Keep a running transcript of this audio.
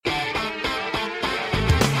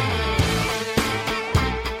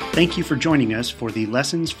Thank you for joining us for the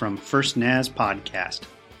Lessons from First Naz podcast.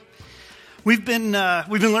 We've been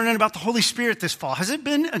learning about the Holy Spirit this fall. Has it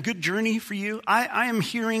been a good journey for you? I am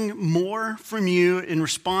hearing more from you in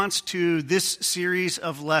response to this series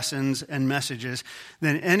of lessons and messages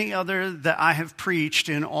than any other that I have preached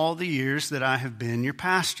in all the years that I have been your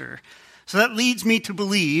pastor. So that leads me to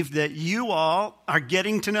believe that you all are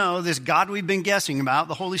getting to know this God we've been guessing about,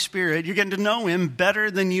 the Holy Spirit. You're getting to know him better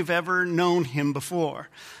than you've ever known him before.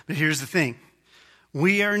 But here's the thing.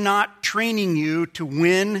 We are not training you to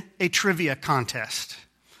win a trivia contest.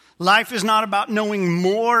 Life is not about knowing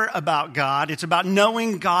more about God. It's about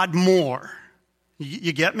knowing God more.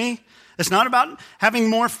 You get me? It's not about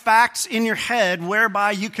having more facts in your head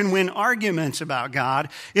whereby you can win arguments about God.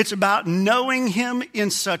 It's about knowing him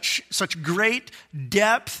in such great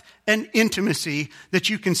depth and intimacy that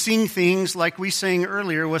you can sing things like we sang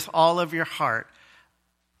earlier with all of your heart.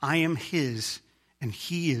 I am his and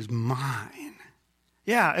he is mine.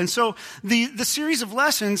 Yeah, and so the series of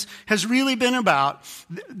lessons has really been about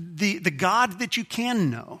the God that you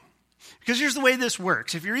can know. Because here's the way this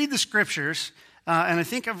works. If you read the scriptures, and I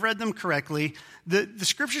think I've read them correctly, the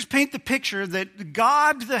scriptures paint the picture that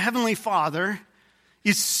God, the Heavenly Father,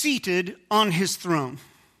 is seated on his throne.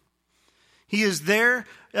 He is there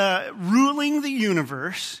ruling the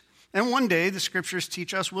universe, and one day, the scriptures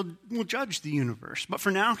teach us, will judge the universe. But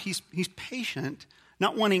for now, he's patient,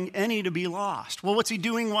 not wanting any to be lost. Well, what's he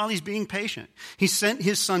doing while he's being patient? He sent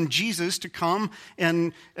his son Jesus to come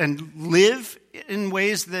and live in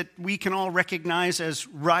ways that we can all recognize as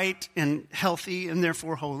right and healthy and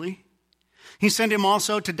therefore holy. He sent him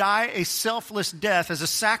also to die a selfless death as a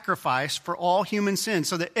sacrifice for all human sin,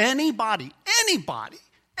 so that anybody,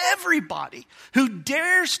 everybody who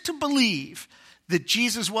dares to believe that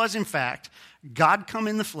Jesus was in fact God come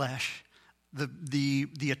in the flesh, the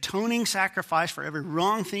atoning sacrifice for every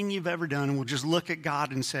wrong thing you've ever done, and will just look at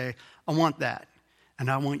God and say, I want that, and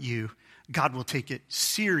I want you. God will take it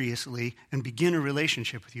seriously and begin a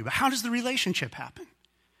relationship with you. But how does the relationship happen?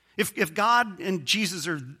 If God and Jesus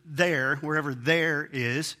are there, wherever there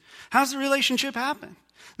is, how does the relationship happen?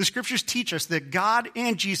 The scriptures teach us that God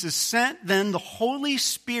and Jesus sent then the Holy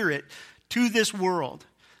Spirit to this world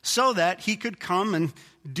so that he could come and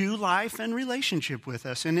do life and relationship with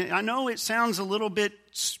us. And I know it sounds a little bit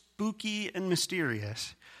spooky and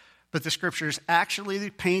mysterious, but the scriptures actually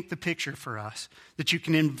paint the picture for us that you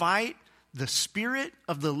can invite the Spirit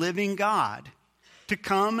of the living God to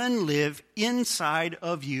come and live inside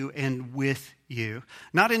of you and with you.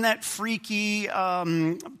 Not in that freaky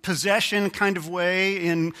possession kind of way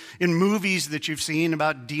in movies that you've seen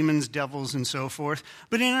about demons, devils, and so forth,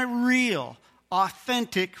 but in a real,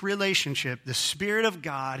 authentic relationship. The Spirit of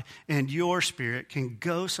God and your spirit can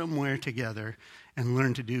go somewhere together and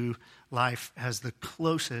learn to do life as the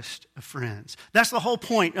closest of friends. That's the whole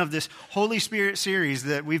point of this Holy Spirit series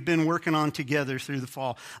that we've been working on together through the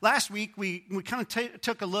fall. Last week, we kind of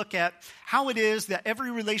took a look at how it is that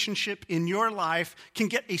every relationship in your life can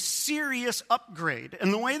get a serious upgrade.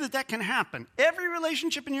 And the way that can happen, every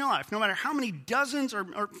relationship in your life, no matter how many dozens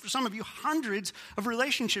or for some of you hundreds of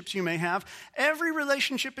relationships you may have, every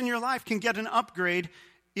relationship in your life can get an upgrade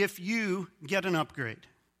if you get an upgrade.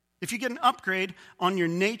 If you get an upgrade on your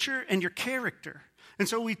nature and your character. And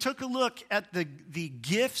so we took a look at the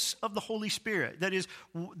gifts of the Holy Spirit. That is,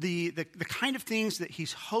 the kind of things that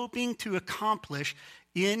he's hoping to accomplish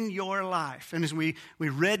in your life. And as we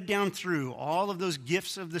read down through all of those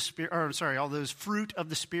gifts of the Spirit, all those fruit of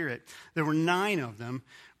the Spirit, there were 9 of them.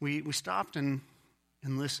 We stopped and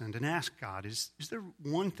listened and asked God, is there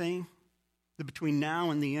one thing that between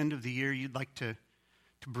now and the end of the year you'd like to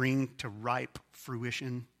bring to ripe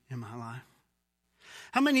fruition in my life?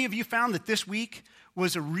 How many of you found that this week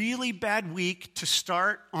was a really bad week to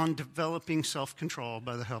start on developing self-control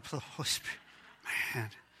by the help of the Holy Spirit? Man,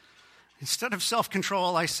 instead of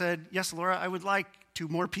self-control, I said, yes, Laura, I would like 2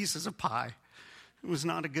 more pieces of pie. It was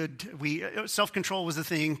not a good self-control was the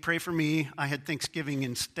thing. Pray for me. I had Thanksgiving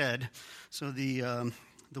instead. So the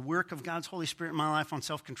work of God's Holy Spirit in my life on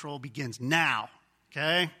self-control begins now,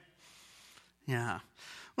 okay? Yeah.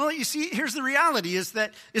 Well, you see, here's the reality, is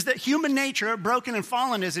that human nature, broken and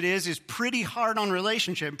fallen as it is pretty hard on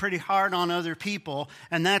relationship, pretty hard on other people,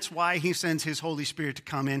 and that's why he sends his Holy Spirit to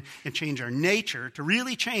come in and change our nature, to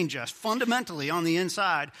really change us fundamentally on the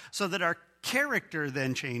inside, so that our character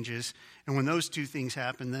then changes, and when those 2 things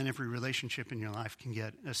happen, then every relationship in your life can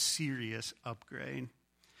get a serious upgrade.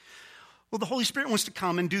 Well, the Holy Spirit wants to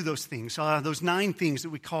come and do those things, those 9 things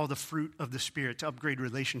that we call the fruit of the Spirit to upgrade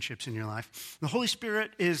relationships in your life. The Holy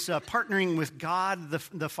Spirit is partnering with God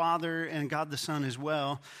the Father and God the Son as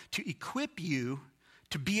well to equip you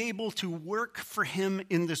to be able to work for him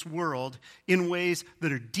in this world in ways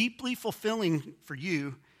that are deeply fulfilling for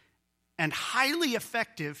you and highly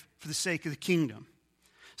effective for the sake of the kingdom.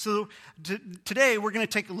 So today we're going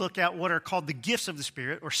to take a look at what are called the gifts of the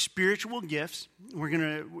Spirit, or spiritual gifts.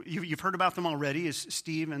 You've heard about them already as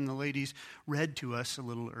Steve and the ladies read to us a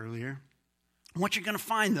little earlier. What you're going to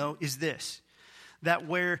find, though, is this, that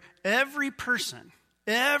where every person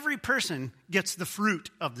gets the fruit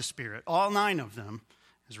of the Spirit, all 9 of them,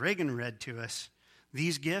 as Reagan read to us,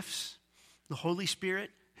 these gifts, the Holy Spirit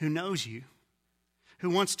who knows you, who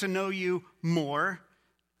wants to know you more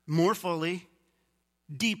fully,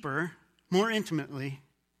 deeper, more intimately,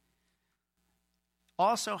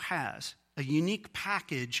 also has a unique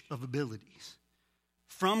package of abilities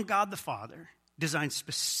from God the Father, designed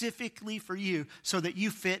specifically for you so that you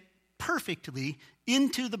fit perfectly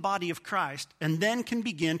into the body of Christ, and then can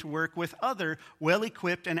begin to work with other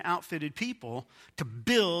well-equipped and outfitted people to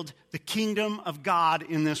build the kingdom of God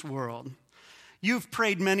in this world. You've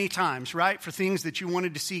prayed many times, right, for things that you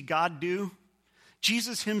wanted to see God do.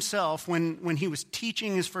 Jesus himself, when he was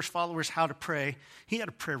teaching his first followers how to pray, he had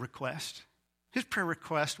a prayer request. His prayer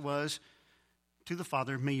request was to the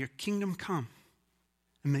Father, may your kingdom come,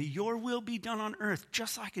 and may your will be done on earth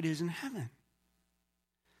just like it is in heaven.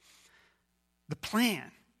 The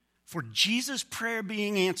plan for Jesus' prayer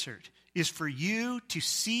being answered is for you to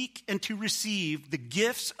seek and to receive the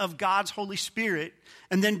gifts of God's Holy Spirit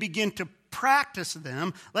and then begin to practice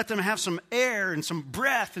them, let them have some air and some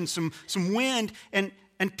breath and some wind, and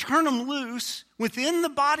turn them loose within the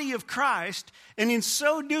body of Christ. And in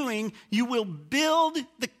so doing, you will build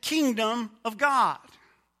the kingdom of God.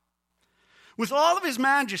 With all of his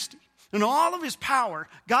majesty and all of his power,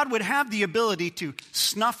 God would have the ability to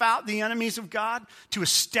snuff out the enemies of God, to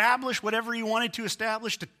establish whatever he wanted to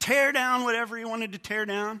establish, to tear down whatever he wanted to tear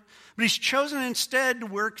down. But he's chosen instead to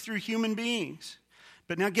work through human beings.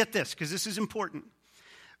 But now get this, because this is important.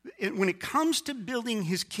 When it comes to building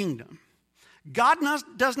his kingdom, God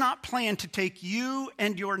does not plan to take you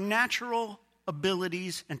and your natural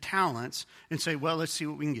abilities and talents and say, well, let's see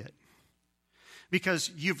what we can get.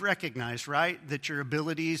 Because you've recognized, right, that your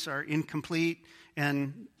abilities are incomplete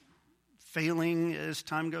and failing as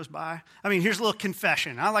time goes by. I mean, here's a little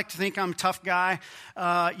confession. I like to think I'm a tough guy.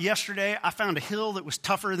 Yesterday, I found a hill that was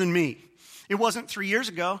tougher than me. It wasn't 3 years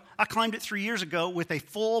ago. I climbed it 3 years ago with a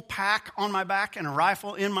full pack on my back and a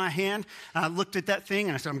rifle in my hand. And I looked at that thing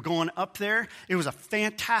and I said, I'm going up there. It was a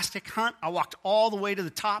fantastic hunt. I walked all the way to the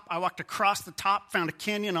top. I walked across the top, found a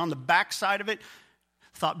canyon on the back side of it.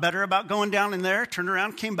 Thought better about going down in there, turned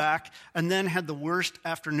around, came back, and then had the worst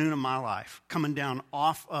afternoon of my life coming down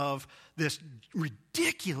off of this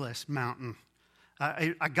ridiculous mountain.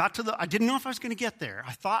 I didn't know if I was going to get there.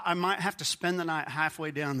 I thought I might have to spend the night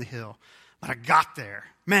halfway down the hill, but I got there.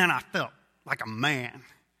 Man, I felt like a man.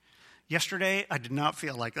 Yesterday, I did not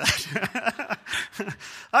feel like that.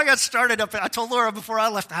 I got started up. I told Laura before I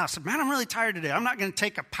left the house, I said, man, I'm really tired today. I'm not going to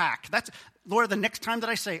take a pack. Laura, the next time that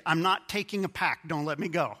I say, I'm not taking a pack, don't let me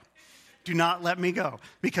go. Do not let me go.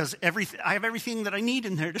 Because I have everything that I need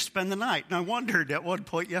in there to spend the night. And I wondered at one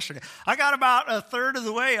point yesterday. I got about a third of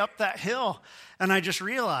the way up that hill, and I just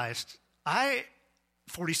realized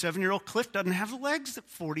 47-year-old Cliff doesn't have the legs that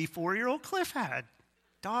 44-year-old Cliff had.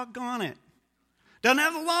 Doggone it. Doesn't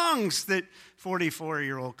have the lungs that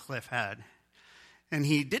 44-year-old Cliff had. And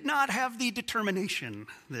he did not have the determination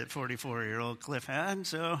that 44-year-old Cliff had.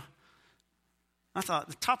 So I thought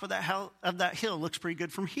the top of that hill looks pretty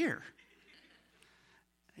good from here.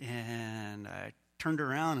 And I turned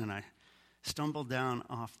around and I stumbled down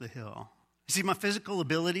off the hill. You see, my physical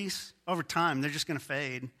abilities, over time, they're just going to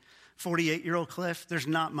fade. 48-year-old Cliff, there's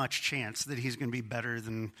not much chance that he's going to be better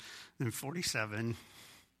than 47.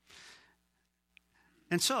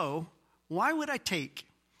 And so, why would I take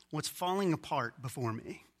what's falling apart before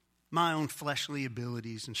me, my own fleshly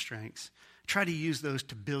abilities and strengths, try to use those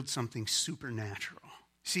to build something supernatural?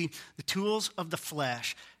 See, the tools of the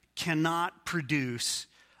flesh cannot produce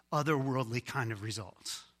otherworldly kind of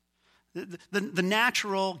results. The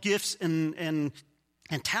natural gifts and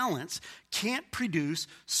talents can't produce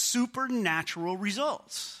supernatural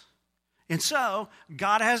results. And so,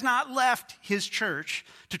 God has not left his church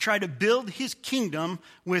to try to build his kingdom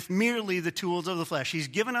with merely the tools of the flesh. He's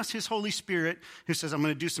given us his Holy Spirit who says, I'm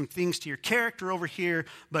going to do some things to your character over here,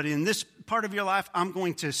 but in this part of your life, I'm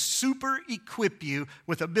going to super equip you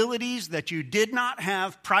with abilities that you did not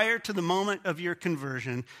have prior to the moment of your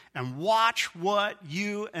conversion, and watch what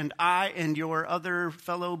you and I and your other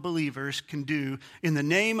fellow believers can do in the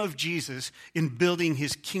name of Jesus in building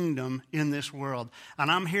his kingdom in this world. And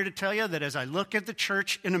I'm here to tell you that that as I look at the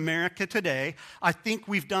church in America today, I think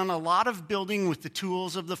we've done a lot of building with the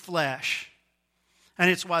tools of the flesh. And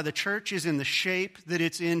it's why the church is in the shape that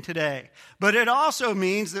it's in today. But it also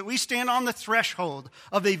means that we stand on the threshold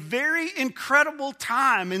of a very incredible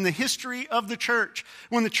time in the history of the church,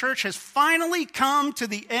 when the church has finally come to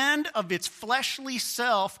the end of its fleshly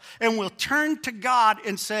self and will turn to God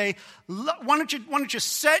and say, why don't you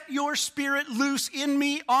set your spirit loose in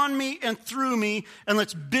me, on me, and through me, and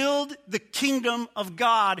let's build the kingdom of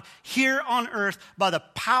God here on earth by the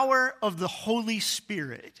power of the Holy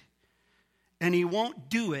Spirit. And he won't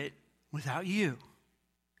do it without you.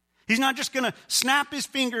 He's not just going to snap his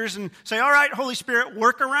fingers and say, all right, Holy Spirit,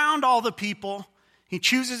 work around all the people. He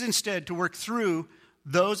chooses instead to work through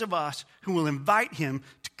those of us who will invite him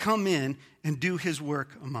to come in and do his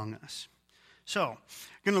work among us. So,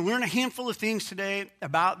 we're going to learn a handful of things today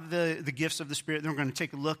about the gifts of the Spirit. Then we're going to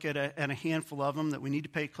take a look at a handful of them that we need to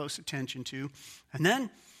pay close attention to. And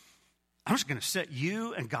then I'm just going to set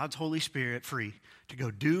you and God's Holy Spirit free to go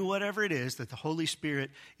do whatever it is that the Holy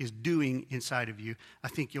Spirit is doing inside of you. I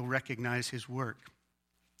think you'll recognize his work.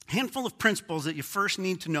 A handful of principles that you first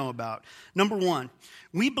need to know about. Number one,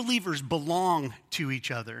 we believers belong to each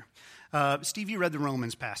other. Steve, you read the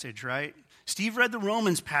Romans passage, right? Steve read the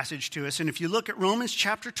Romans passage to us, and if you look at Romans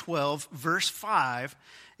chapter 12, verse 5,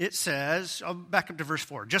 it says, I'll back up to verse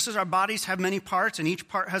 4. Just as our bodies have many parts and each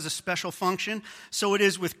part has a special function, so it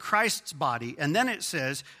is with Christ's body. And then it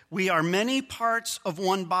says, we are many parts of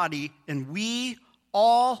one body and we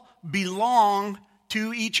all belong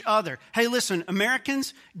to each other. Hey, listen,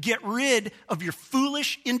 Americans, get rid of your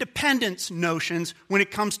foolish independence notions when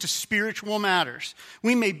it comes to spiritual matters.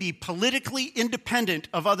 We may be politically independent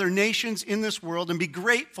of other nations in this world and be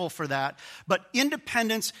grateful for that, but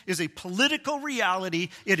independence is a political reality.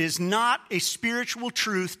 It is not a spiritual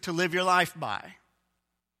truth to live your life by.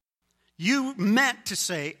 You meant to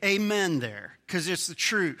say amen there, because it's the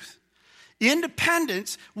truth.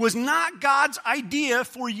 Independence was not God's idea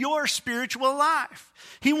for your spiritual life.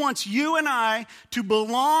 He wants you and I to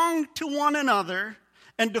belong to one another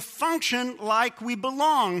and to function like we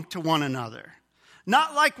belong to one another.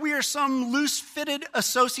 Not like we are some loose-fitted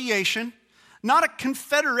association, not a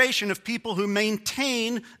confederation of people who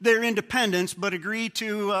maintain their independence but agree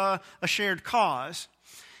to a shared cause.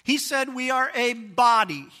 He said we are a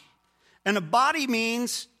body. And a body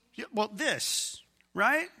means, well, this,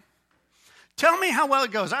 right? Tell me how well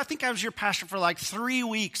it goes. I think I was your pastor for like 3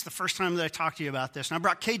 weeks the first time that I talked to you about this. And I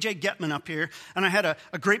brought KJ Getman up here, and I had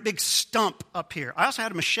a great big stump up here. I also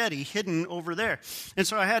had a machete hidden over there. And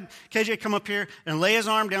so I had KJ come up here and lay his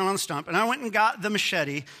arm down on the stump. And I went and got the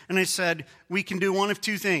machete, and I said, we can do one of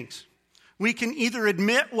two things. We can either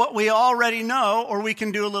admit what we already know, or we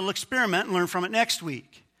can do a little experiment and learn from it next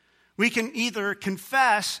week. We can either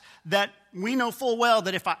confess that we know full well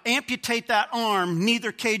that if I amputate that arm,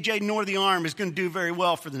 neither KJ nor the arm is going to do very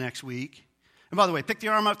well for the next week. And by the way, pick the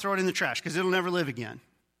arm up, throw it in the trash, because it'll never live again.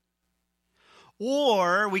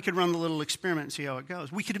 Or we could run the little experiment and see how it goes.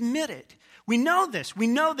 We could admit it. We know this. We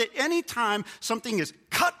know that anytime something is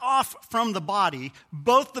cut off from the body,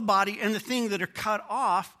 both the body and the thing that are cut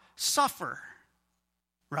off suffer.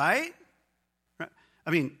 Right? I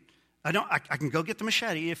mean, I can go get the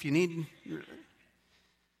machete if you need.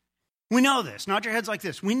 We know this. Nod your heads like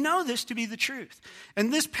this. We know this to be the truth.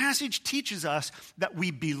 And this passage teaches us that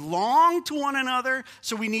we belong to one another,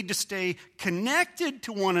 so we need to stay connected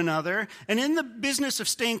to one another. And in the business of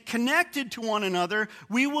staying connected to one another,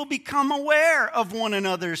 we will become aware of one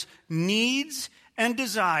another's needs and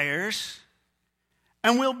desires,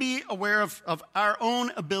 and we'll be aware of our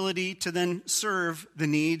own ability to then serve the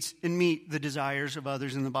needs and meet the desires of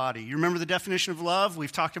others in the body. You remember the definition of love?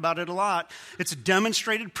 We've talked about it a lot. It's a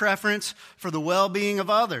demonstrated preference for the well-being of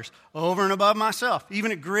others over and above myself,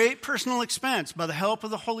 even at great personal expense by the help of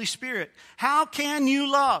the Holy Spirit. How can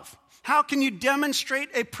you love? How can you demonstrate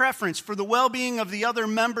a preference for the well-being of the other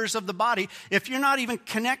members of the body if you're not even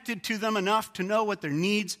connected to them enough to know what their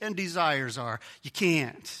needs and desires are? You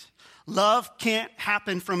can't. Love can't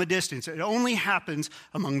happen from a distance. It only happens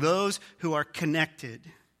among those who are connected,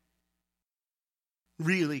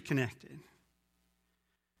 really connected.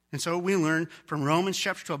 And so we learn from Romans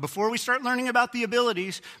chapter 12. Before we start learning about the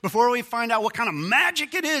abilities, before we find out what kind of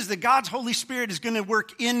magic it is that God's Holy Spirit is going to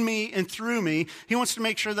work in me and through me, he wants to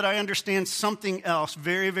make sure that I understand something else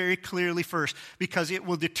very, very clearly first, because it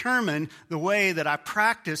will determine the way that I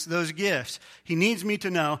practice those gifts. He needs me to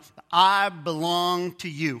know I belong to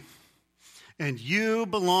you. And you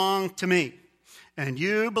belong to me. and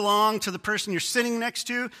you belong to the person you're sitting next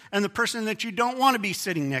to and the person that you don't want to be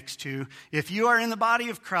sitting next to. If you are in the body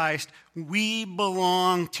of Christ, we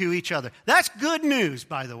belong to each other. That's good news,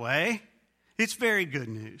 by the way. It's very good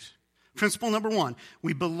news. Principle number 1,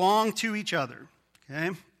 we belong to each other.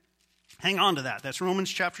 Okay? Hang on to that. That's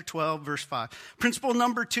Romans chapter 12, verse 5. Principle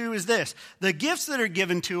number 2 is this. The gifts that are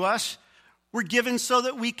given to us were given so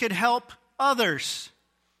that we could help others,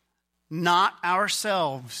 not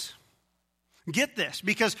ourselves. Get this,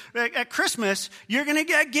 because at Christmas, you're going to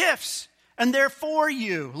get gifts, and they're for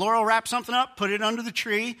you. Laura will wrap something up, put it under the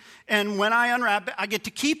tree, and when I unwrap it, I get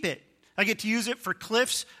to keep it. I get to use it for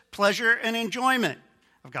Cliff's pleasure and enjoyment.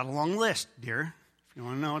 I've got a long list, dear, if you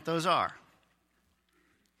want to know what those are.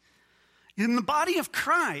 In the body of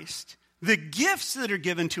Christ, the gifts that are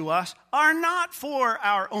given to us are not for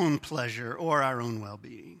our own pleasure or our own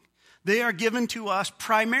well-being. They are given to us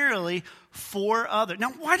primarily for others.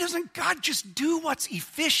 Now, why doesn't God just do what's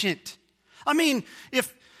efficient? I mean,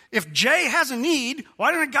 if Jay has a need,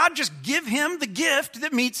 why doesn't God just give him the gift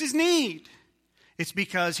that meets his need? It's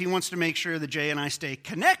because he wants to make sure that Jay and I stay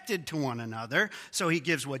connected to one another, so he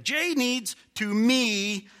gives what Jay needs to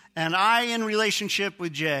me, and I, in relationship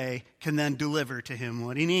with Jay, can then deliver to him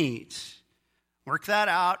what he needs. Work that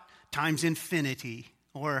out times infinity,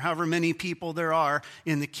 or however many people there are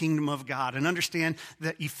in the kingdom of God. And understand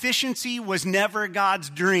that efficiency was never God's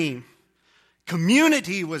dream.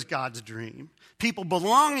 Community was God's dream. People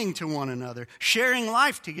belonging to one another, sharing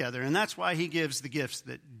life together. And that's why he gives the gifts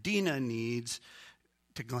that Dina needs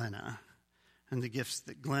to Glenna, and the gifts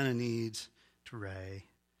that Glenna needs to Ray,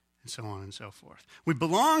 and so on and so forth. We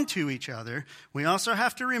belong to each other. We also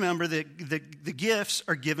have to remember that the gifts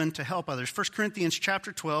are given to help others. 1 Corinthians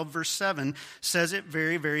chapter 12, verse 7 says it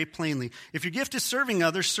very, very plainly. If your gift is serving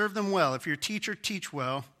others, serve them well. If you're a teacher, teach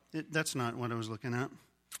well. That's not what I was looking at.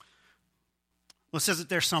 Well, it says it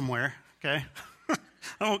there somewhere, okay?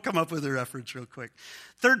 I won't come up with a reference real quick.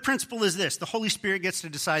 Third principle is this. The Holy Spirit gets to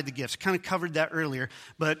decide the gifts. Kind of covered that earlier.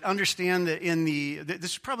 But understand that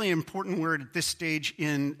this is probably an important word at this stage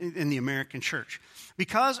in the American church.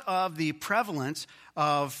 Because of the prevalence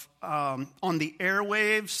of, on the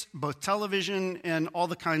airwaves, both television and all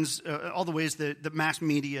the ways that mass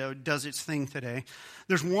media does its thing today,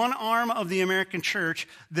 there's one arm of the American church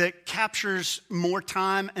that captures more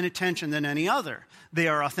time and attention than any other. They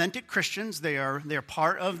are authentic Christians. They are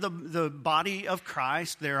part of the body of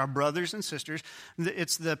Christ. They're our brothers and sisters.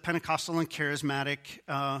 It's the Pentecostal and charismatic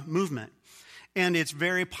movement. And it's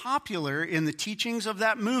very popular in the teachings of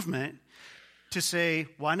that movement to say,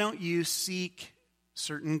 why don't you seek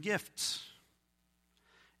certain gifts?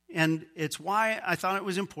 And it's why I thought it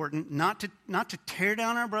was important not to tear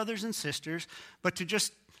down our brothers and sisters, but to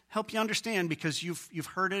just help you understand, because you've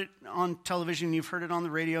heard it on television, you've heard it on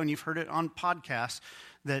the radio, and you've heard it on podcasts,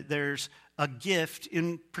 that there's a gift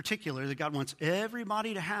in particular that God wants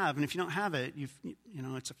everybody to have. And if you don't have it,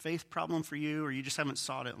 it's a faith problem for you, or you just haven't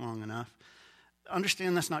sought it long enough.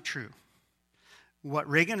 Understand that's not true. What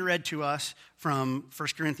Reagan read to us from 1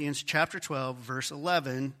 Corinthians chapter 12, verse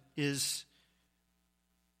 11 is,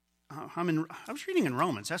 I was reading in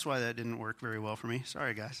Romans. That's why that didn't work very well for me.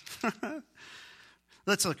 Sorry, guys.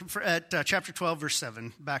 Let's look at chapter 12, verse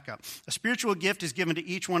 7. Back up. A spiritual gift is given to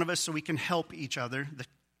each one of us so we can help each other.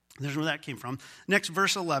 There's where that came from. Next,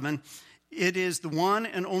 verse 11. It is the one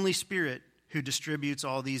and only Spirit who distributes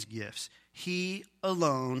all these gifts. He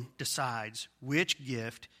alone decides which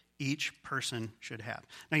gift each person should have.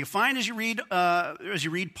 Now, you find as you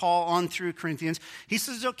read Paul on through Corinthians, he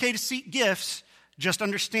says it's okay to seek gifts. Just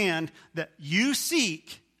understand that you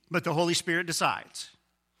seek, but the Holy Spirit decides.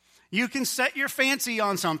 You can set your fancy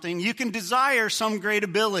on something. You can desire some great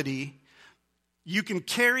ability. You can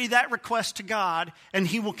carry that request to God, and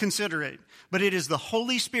he will consider it. But it is the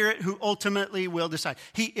Holy Spirit who ultimately will decide.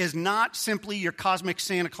 He is not simply your cosmic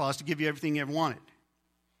Santa Claus to give you everything you ever wanted.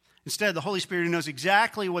 Instead, the Holy Spirit, who knows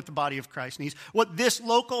exactly what the body of Christ needs, what this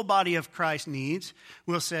local body of Christ needs,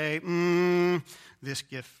 will say, this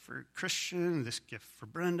gift for Christian, this gift for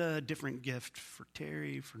Brenda, a different gift for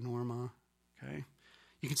Terry, for Norma, okay?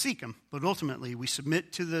 You can seek them, but ultimately we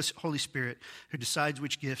submit to this Holy Spirit who decides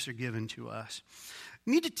which gifts are given to us.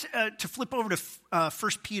 You need to flip over to 1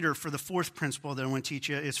 Peter for the fourth principle that I want to teach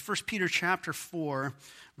you. It's 1 Peter chapter 4,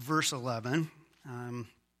 verse 11.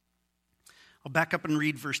 I'll back up and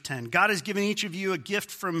read verse 10. God has given each of you a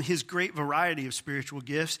gift from his great variety of spiritual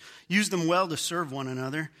gifts. Use them well to serve one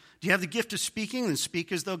another. Do you have the gift of speaking? Then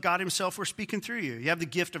speak as though God himself were speaking through you. You have the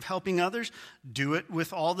gift of helping others? Do it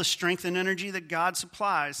with all the strength and energy that God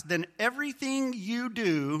supplies. Then everything you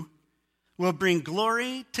do will bring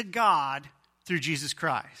glory to God through Jesus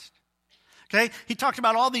Christ. Okay? He talked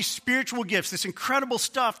about all these spiritual gifts, this incredible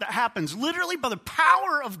stuff that happens literally by the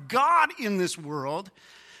power of God in this world.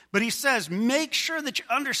 But he says, make sure that you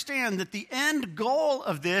understand that the end goal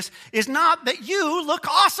of this is not that you look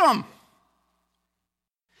awesome.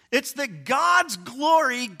 It's that God's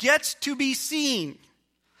glory gets to be seen.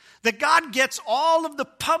 That God gets all of the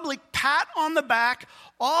public pat on the back,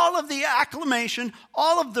 all of the acclamation,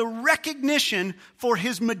 all of the recognition for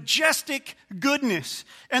his majestic goodness.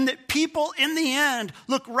 And that people in the end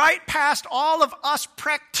look right past all of us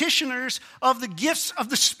practitioners of the gifts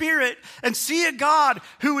of the Spirit and see a God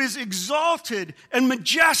who is exalted and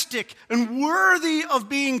majestic and worthy of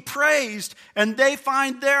being praised. And they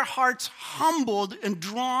find their hearts humbled and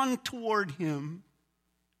drawn toward him.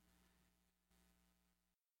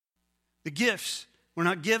 The gifts were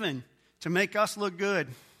not given to make us look good.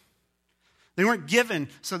 They weren't given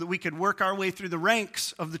so that we could work our way through the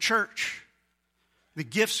ranks of the church. The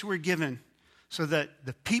gifts were given so that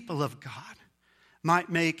the people of God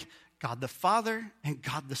might make God the Father and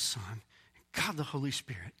God the Son and God the Holy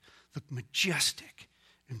Spirit look majestic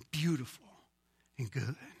and beautiful and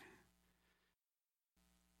good.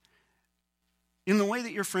 In the way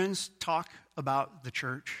that your friends talk about the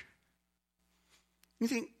church, you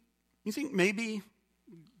think maybe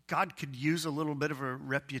God could use a little bit of a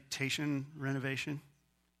reputation renovation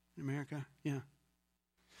in America? Yeah.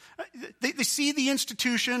 They see the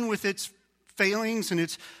institution with its failings and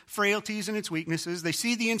its frailties and its weaknesses. They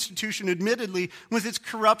see the institution, admittedly, with its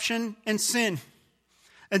corruption and sin.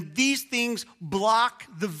 And these things block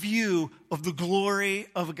the view of the glory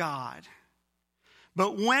of God.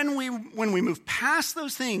 But when we move past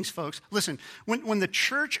those things, folks, listen, when the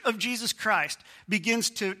church of Jesus Christ begins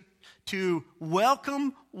to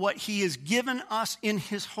welcome what he has given us in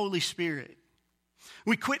his Holy Spirit.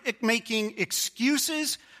 We quit making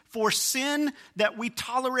excuses for sin that we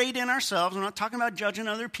tolerate in ourselves. I'm not talking about judging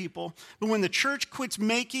other people. But when the church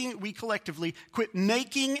we collectively quit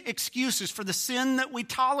making excuses for the sin that we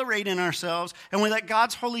tolerate in ourselves, and we let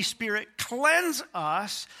God's Holy Spirit cleanse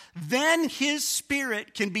us, then his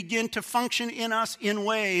Spirit can begin to function in us in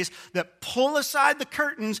ways that pull aside the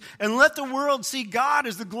curtains and let the world see God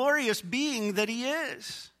as the glorious being that he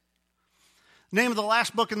is. The name of the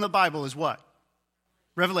last book in the Bible is what?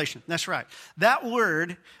 Revelation, that's right. That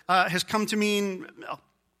word has come to mean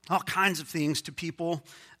all kinds of things to people.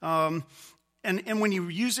 And when you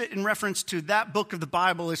use it in reference to that book of the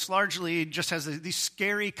Bible, it's largely just has these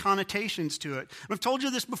scary connotations to it. And I've told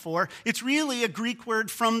you this before. It's really a Greek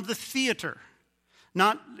word from the theater.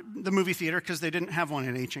 Not the movie theater, because they didn't have one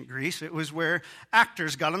in ancient Greece. It was where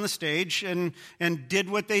actors got on the stage and did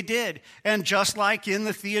what they did. And just like in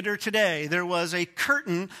the theater today, there was a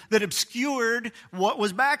curtain that obscured what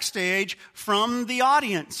was backstage from the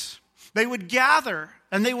audience. They would gather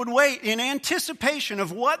and they would wait in anticipation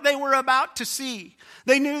of what they were about to see.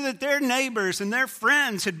 They knew that their neighbors and their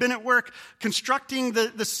friends had been at work constructing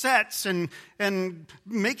the sets and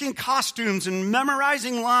making costumes and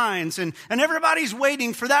memorizing lines. And everybody's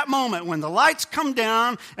waiting for that moment when the lights come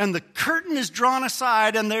down and the curtain is drawn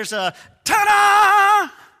aside and there's a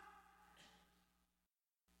ta-da!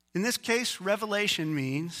 In this case, revelation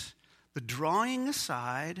means the drawing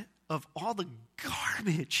aside of all the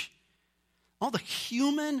garbage, all the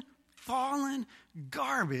human fallen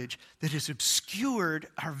garbage that has obscured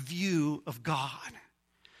our view of God.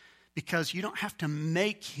 Because you don't have to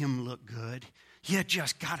make him look good. You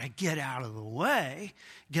just got to get out of the way,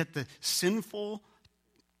 get the sinful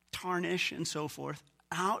tarnish and so forth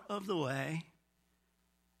out of the way,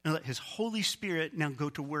 and let his Holy Spirit now go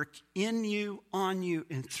to work in you, on you,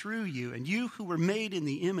 and through you. And you who were made in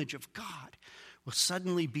the image of God will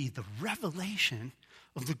suddenly be the revelation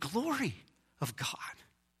of the glory of God.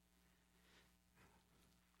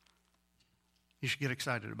 You should get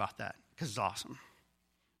excited about that because it's awesome.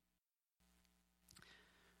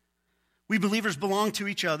 We believers belong to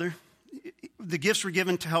each other. The gifts were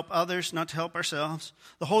given to help others, not to help ourselves.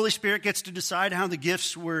 The Holy Spirit gets to decide how the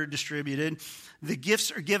gifts were distributed. The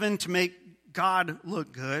gifts are given to make God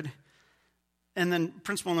look good. And then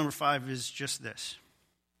principle number 5 is just this.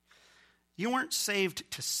 You weren't saved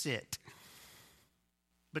to sit,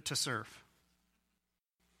 but to serve.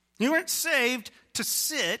 You weren't saved to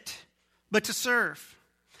sit, but to serve.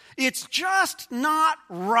 It's just not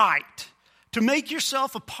right to make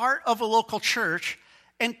yourself a part of a local church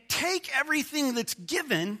and take everything that's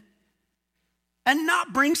given and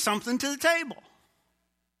not bring something to the table.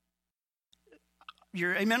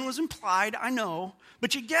 Your amen was implied, I know,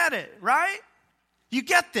 but you get it, right? You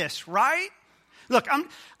get this, right? Look,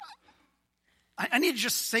 I need to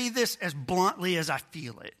just say this as bluntly as I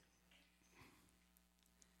feel it.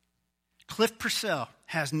 Cliff Purcell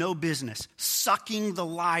has no business sucking the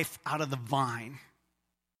life out of the vine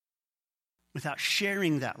without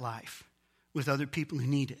sharing that life with other people who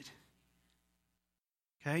need it.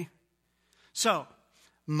 Okay? So,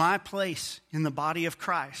 my place in the body of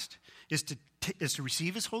Christ is to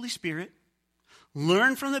receive his Holy Spirit,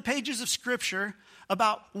 learn from the pages of Scripture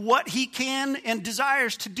about what he can and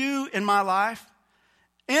desires to do in my life,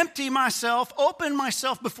 empty myself, open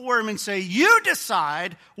myself before him and say, you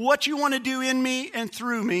decide what you want to do in me and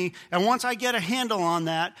through me. And once I get a handle on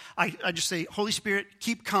that, I just say, Holy Spirit,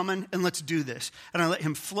 keep coming and let's do this. And I let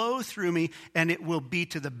him flow through me, and it will be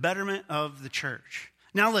to the betterment of the church.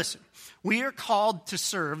 Now listen, we are called to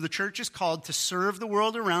serve. The church is called to serve the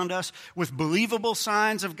world around us with believable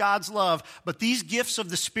signs of God's love. But these gifts of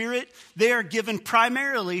the Spirit, they are given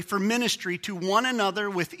primarily for ministry to one another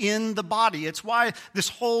within the body. It's why this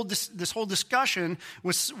whole discussion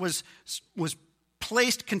was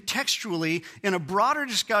placed contextually in a broader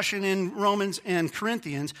discussion in Romans and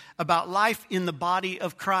Corinthians about life in the body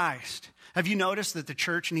of Christ. Have you noticed that the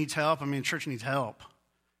church needs help? I mean, the church needs help.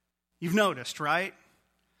 You've noticed, right?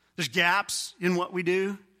 There's gaps in what we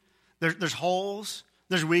do. There's holes.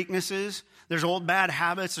 There's weaknesses. There's old bad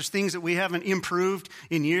habits. There's things that we haven't improved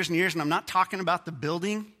in years and years. And I'm not talking about the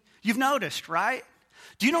building. You've noticed, right?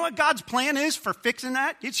 Do you know what God's plan is for fixing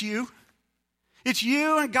that? It's you. It's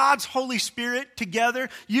you and God's Holy Spirit together.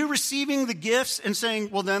 You receiving the gifts and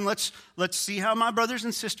saying, well, then let's see how my brothers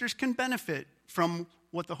and sisters can benefit from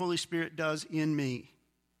what the Holy Spirit does in me.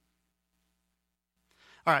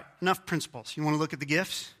 All right, enough principles. You want to look at the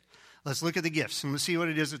gifts? Let's look at the gifts, and let's see what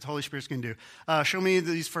it is that the Holy Spirit's going to do. Show me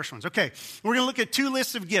these first ones. Okay, we're going to look at two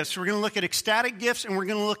lists of gifts. We're going to look at ecstatic gifts, and we're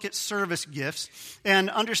going to look at service gifts. And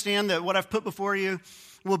understand that what I've put before you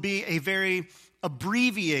will be a very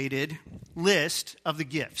abbreviated list of the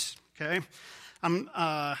gifts, okay?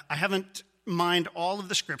 I haven't mined all of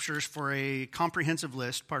the scriptures for a comprehensive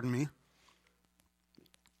list, pardon me.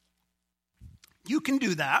 You can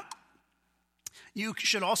do that. You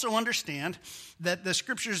should also understand that the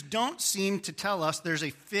scriptures don't seem to tell us there's a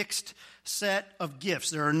fixed set of gifts.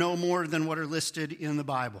 There are no more than what are listed in the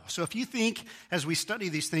Bible. So if you think, as we study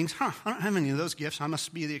these things, I don't have any of those gifts. I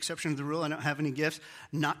must be the exception to the rule. I don't have any gifts.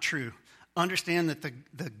 Not true. Understand that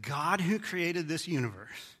the God who created this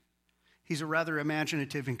universe, he's a rather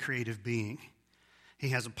imaginative and creative being. He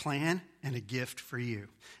has a plan and a gift for you.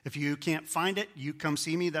 If you can't find it, you come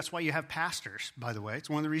see me. That's why you have pastors, by the way. It's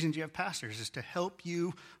one of the reasons you have pastors, is to help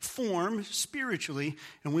you form spiritually,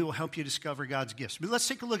 and we will help you discover God's gifts. But let's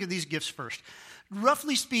take a look at these gifts first.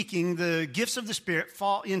 Roughly speaking, the gifts of the Spirit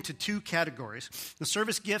fall into two categories: the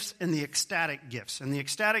service gifts and the ecstatic gifts. And the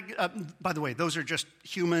ecstatic, by the way, those are just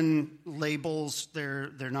human labels. They're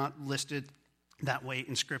not listed that way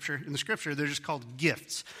in Scripture. In the Scripture, they're just called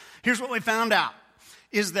gifts. Here's what we found out,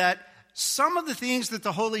 is that some of the things that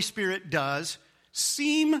the Holy Spirit does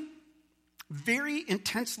seem very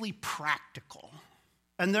intensely practical.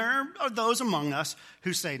 And there are those among us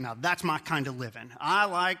who say, now that's my kind of living. I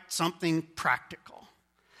like something practical.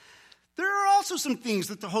 There are also some things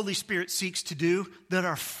that the Holy Spirit seeks to do that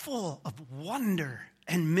are full of wonder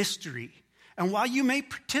and mystery. And while you may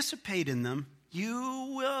participate in them,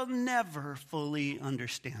 you will never fully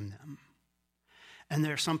understand them. And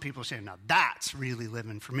there are some people saying, now that's really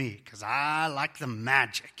living for me, because I like the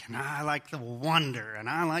magic, and I like the wonder, and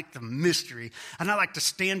I like the mystery, and I like to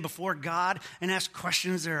stand before God and ask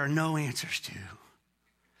questions there are no answers to.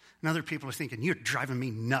 And other people are thinking, you're driving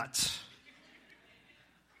me nuts.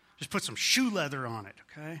 Just put some shoe leather on it,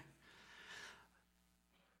 okay?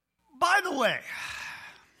 By the way,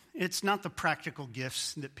 it's not the practical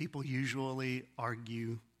gifts that people usually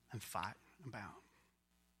argue and fight about.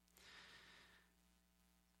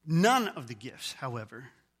 None of the gifts, however,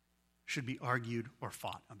 should be argued or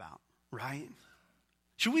fought about, right?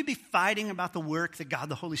 Should we be fighting about the work that God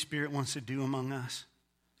the Holy Spirit wants to do among us?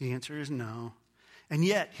 The answer is no. And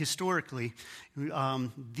yet, historically,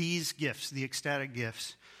 these gifts, the ecstatic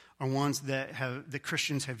gifts, are ones that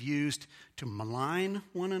Christians have used to malign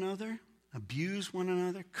one another, abuse one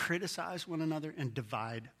another, criticize one another, and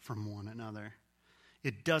divide from one another.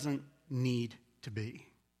 It doesn't need to be.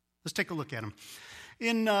 Let's take a look at them.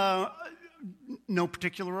 In no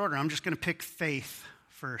particular order, I'm just going to pick faith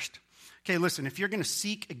first. Okay, listen, if you're going to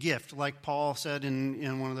seek a gift, like Paul said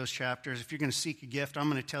in one of those chapters, if you're going to seek a gift, I'm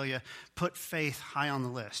going to tell you, put faith high on the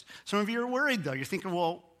list. Some of you are worried, though. You're thinking,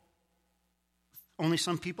 well, only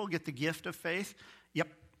some people get the gift of faith? Yep.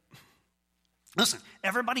 Listen,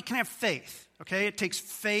 everybody can have faith, okay? It takes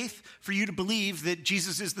faith for you to believe that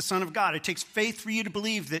Jesus is the Son of God. It takes faith for you to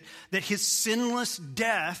believe that his sinless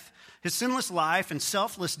death His sinless life and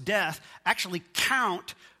selfless death actually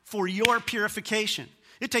count for your purification.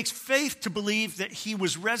 It takes faith to believe that he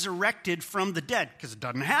was resurrected from the dead, because it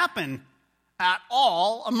doesn't happen at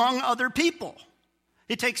all among other people.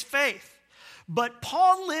 It takes faith. But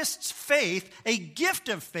Paul lists faith, a gift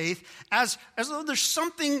of faith, as though there's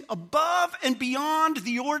something above and beyond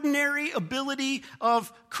the ordinary ability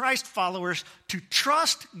of Christ followers to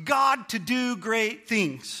trust God to do great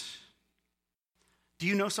things. Do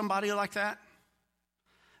you know somebody like that?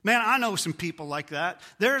 Man, I know some people like that.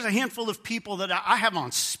 There's a handful of people that I have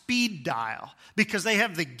on speed dial because they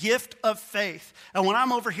have the gift of faith. And when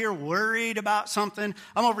I'm over here worried about something,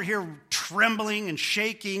 I'm over here trembling and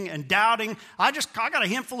shaking and doubting, I got a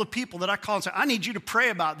handful of people that I call and say, I need you to pray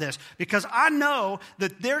about this, because I know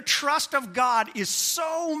that their trust of God is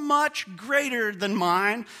so much greater than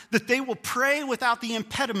mine that they will pray without the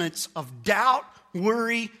impediments of doubt,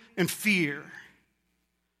 worry, and fear.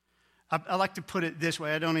 I like to put it this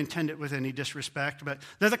way. I don't intend it with any disrespect, but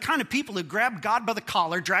they're the kind of people who grab God by the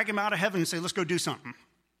collar, drag him out of heaven, and say, let's go do something.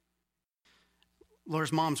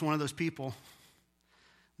 Laura's mom's one of those people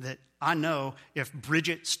that I know if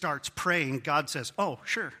Bridget starts praying, God says, oh,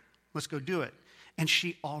 sure, let's go do it. And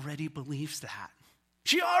she already believes that.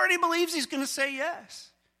 She already believes he's going to say yes.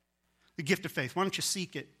 The gift of faith. Why don't you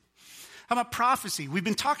seek it? How about prophecy? We've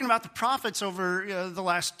been talking about the prophets over the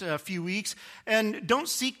last few weeks, and don't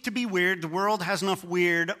seek to be weird. The world has enough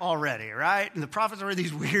weird already, right? And the prophets are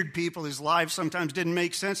these weird people whose lives sometimes didn't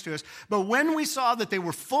make sense to us. But when we saw that they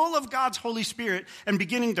were full of God's Holy Spirit and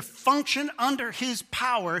beginning to function under his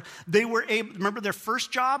power, they were able, remember their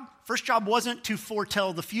first job? First job wasn't to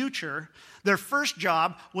foretell the future. Their first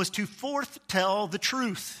job was to foretell the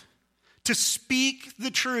truth, to speak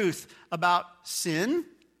the truth about sin,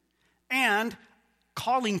 and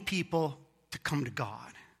calling people to come to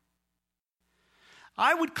God.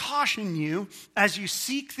 I would caution you, as you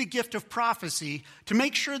seek the gift of prophecy, to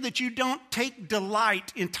make sure that you don't take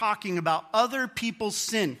delight in talking about other people's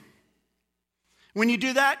sin. When you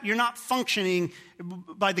do that, you're not functioning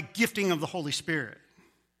by the gifting of the Holy Spirit.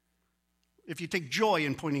 If you take joy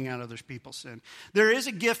in pointing out other people's sin. There is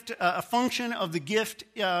a gift, a function of the gift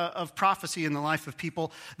of prophecy in the life of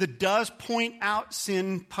people that does point out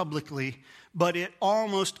sin publicly, but it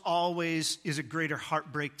almost always is a greater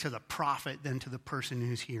heartbreak to the prophet than to the person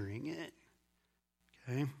who's hearing it.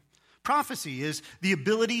 Okay? Prophecy is the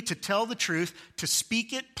ability to tell the truth, to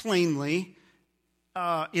speak it plainly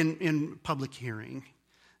in public hearing.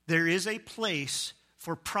 There is a place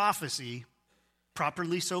for prophecy,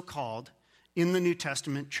 properly so called, in the New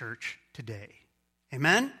Testament church today.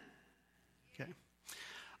 Amen? Okay.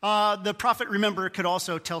 The prophet, remember, could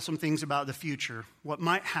also tell some things about the future, what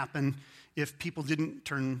might happen if people didn't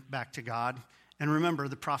turn back to God. And remember,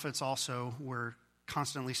 the prophets also were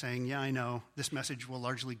constantly saying, yeah, I know, this message will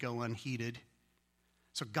largely go unheeded,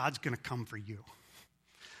 so God's going to come for you.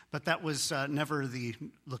 But that was never the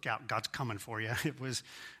look out, God's coming for you. It was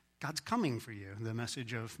God's coming for you, the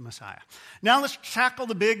message of Messiah. Now let's tackle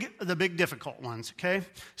the big difficult ones, okay?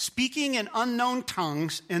 Speaking in unknown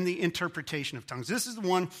tongues and the interpretation of tongues. This is the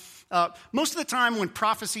one, most of the time when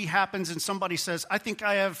prophecy happens and somebody says, I think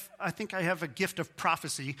I have a gift of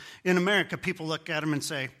prophecy, in America, people look at them and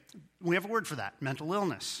say, we have a word for that, mental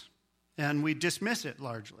illness. And we dismiss it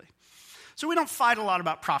largely. So we don't fight a lot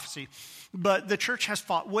about prophecy, but the church has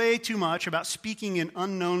fought way too much about speaking in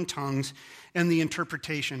unknown tongues and the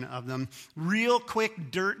interpretation of them. Real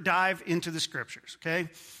quick dive into the scriptures, okay?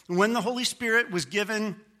 When the Holy Spirit was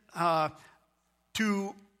given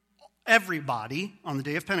to everybody on the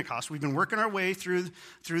day of Pentecost, we've been working our way through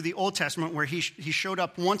the Old Testament where he showed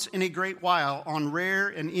up once in a great while on rare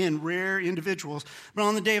individuals. But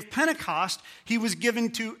on the day of Pentecost, he was given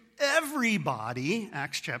to everybody,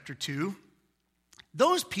 Acts chapter 2.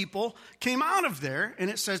 Those people came out of there, and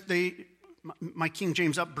it says my King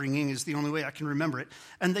James upbringing is the only way I can remember it,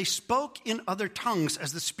 and they spoke in other tongues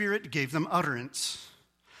as the Spirit gave them utterance.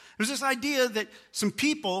 There's this idea that some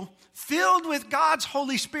people filled with God's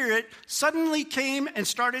Holy Spirit suddenly came and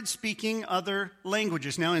started speaking other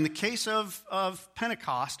languages. Now, in the case of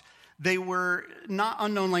Pentecost, they were not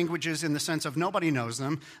unknown languages in the sense of nobody knows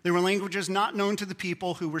them. They were languages not known to the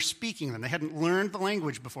people who were speaking them. They hadn't learned the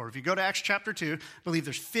language before. If you go to Acts chapter 2, I believe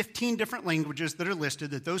there's 15 different languages that are listed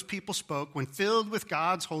that those people spoke when filled with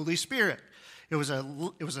God's Holy Spirit. It was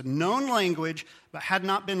a known language, but had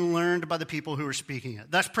not been learned by the people who were speaking it.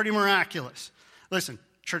 That's pretty miraculous. Listen,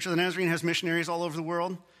 Church of the Nazarene has missionaries all over the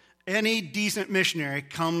world. Any decent missionary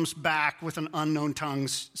comes back with an unknown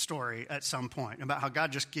tongues story at some point about how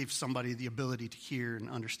God just gave somebody the ability to hear and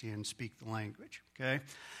understand and speak the language, okay?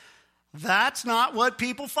 That's not what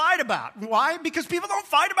people fight about. Why? Because people don't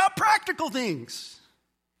fight about practical things.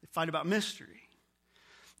 They fight about mystery.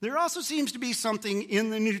 There also seems to be something in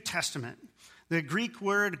the New Testament, the Greek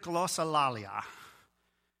word glossolalia,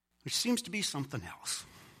 which seems to be something else.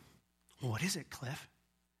 What is it, Cliff?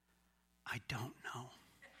 I don't know.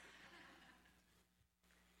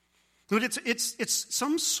 But it's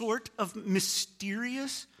some sort of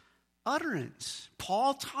mysterious utterance.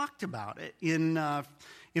 Paul talked about it in 1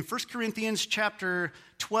 Corinthians chapter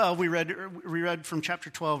 12. We read from chapter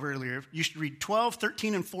 12 earlier. You should read 12,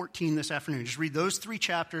 13, and 14 this afternoon. Just read those 3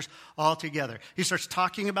 chapters all together. He starts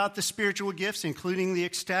talking about the spiritual gifts, including the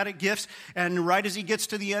ecstatic gifts. And right as he gets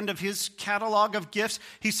to the end of his catalog of gifts,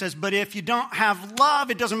 he says, but if you don't have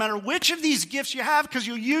love, it doesn't matter which of these gifts you have, because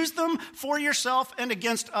you'll use them for yourself and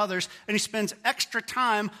against others. And he spends extra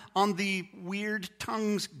time on the weird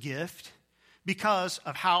tongues gift, because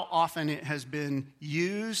of how often it has been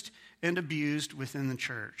used and abused within the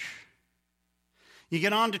church. You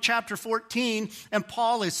get on to chapter 14, and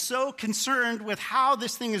Paul is so concerned with how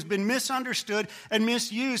this thing has been misunderstood and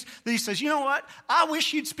misused that he says, you know what? I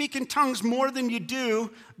wish you'd speak in tongues more than you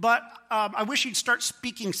do, but I wish you'd start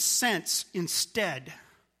speaking sense instead.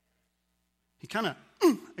 He kind of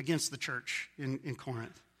against the church in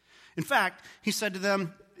Corinth. In fact, he said to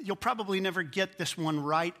them, you'll probably never get this one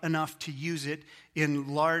right enough to use it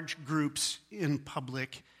in large groups in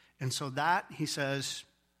public. And so that, he says,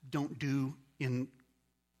 don't do in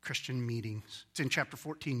Christian meetings. It's in chapter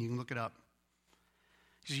 14. You can look it up.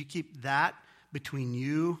 Because you keep that between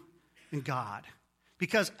you and God.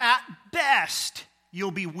 Because at best, you'll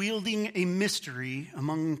be wielding a mystery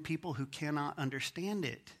among people who cannot understand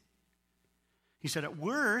it. He said, at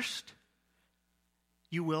worst,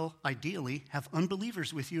 you will ideally have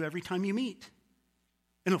unbelievers with you every time you meet.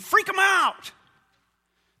 And it'll freak them out.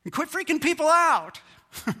 And quit freaking people out.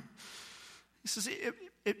 He says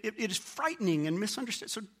it is frightening and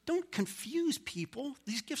misunderstood. So don't confuse people.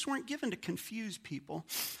 These gifts weren't given to confuse people.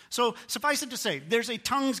 So suffice it to say, there's a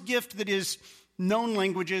tongues gift that is known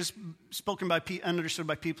languages spoken by understood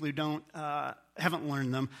by people who haven't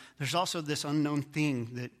learned them. There's also this unknown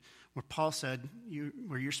thing where Paul said,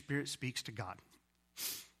 where your spirit speaks to God.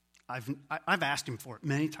 I've asked him for it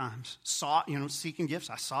many times. Seeking gifts.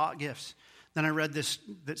 I saw gifts. Then I read this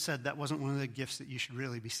that said that wasn't one of the gifts that you should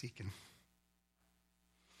really be seeking.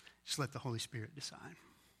 Just let the Holy Spirit decide.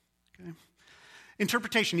 Okay.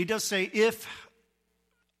 Interpretation. He does say if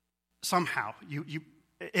somehow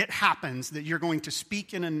it happens that you're going to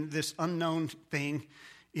speak in this unknown thing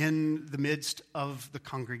in the midst of the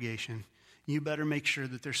congregation, you better make sure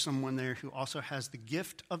that there's someone there who also has the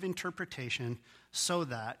gift of interpretation, so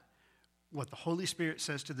that what the Holy Spirit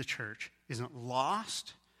says to the church isn't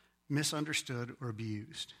lost, misunderstood, or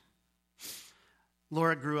abused.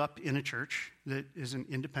 Laura grew up in a church that is an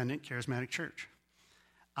independent, charismatic church.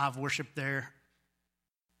 I've worshiped there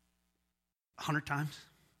 100 times.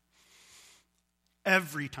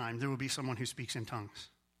 Every time there will be someone who speaks in tongues.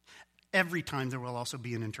 Every time there will also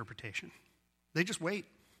be an interpretation. They just wait.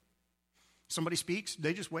 Somebody speaks,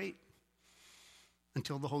 they just wait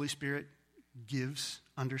until the Holy Spirit gives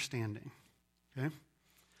understanding. Okay?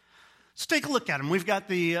 Let's take a look at them. We've got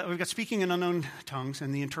speaking in unknown tongues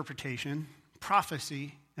and the interpretation,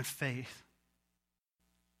 prophecy, and faith.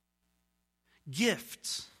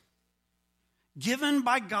 Gifts given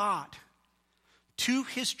by God to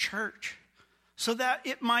his church so that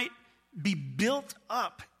it might be built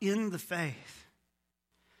up in the faith.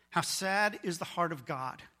 How sad is the heart of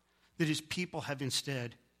God that his people have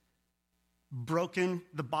instead broken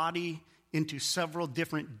the body into several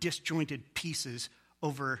different disjointed pieces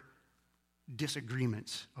over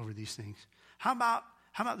disagreements over these things. How about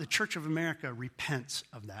the Church of America repents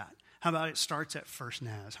of that? How about it starts at First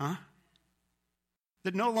Naz, huh?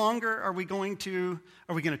 That no longer are we going to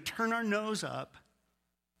turn our nose up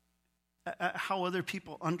at how other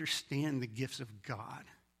people understand the gifts of God.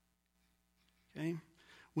 Okay?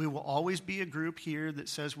 We will always be a group here that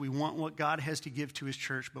says we want what God has to give to his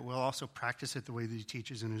church, but we'll also practice it the way that he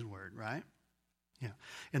teaches in his word, right? Yeah.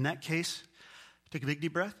 In that case, take a big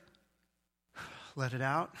deep breath. Let it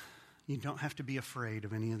out. You don't have to be afraid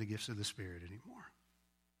of any of the gifts of the Spirit anymore,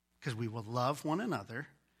 because we will love one another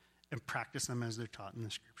and practice them as they're taught in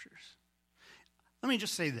the Scriptures. Let me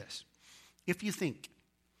just say this. If you think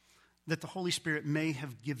that the Holy Spirit may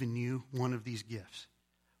have given you one of these gifts,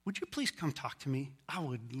 would you please come talk to me? I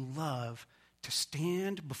would love to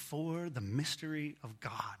stand before the mystery of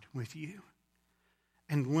God with you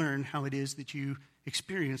and learn how it is that you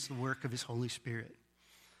experience the work of his Holy Spirit.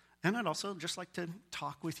 And I'd also just like to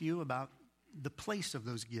talk with you about the place of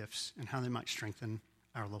those gifts and how they might strengthen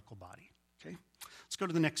our local body. Okay? Let's go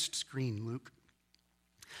to the next screen, Luke.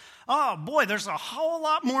 Oh, boy, there's a whole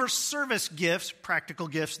lot more service gifts, practical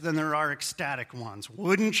gifts, than there are ecstatic ones.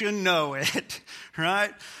 Wouldn't you know it,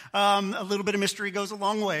 right? A little bit of mystery goes a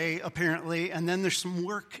long way, apparently, and then there's some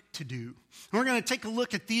work to do. And we're going to take a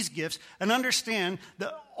look at these gifts and understand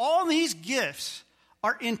that all these gifts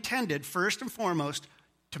are intended, first and foremost,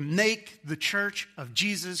 to make the church of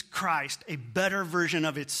Jesus Christ a better version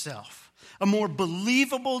of itself. A more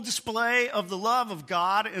believable display of the love of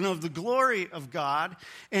God and of the glory of God.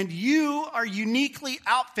 And you are uniquely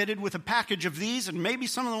outfitted with a package of these, and maybe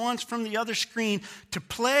some of the ones from the other screen, to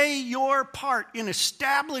play your part in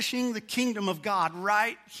establishing the kingdom of God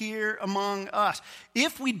right here among us.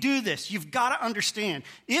 If we do this, you've got to understand,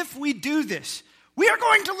 if we do this, we are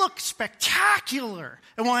going to look spectacular.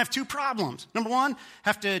 And we'll have two problems. Number one,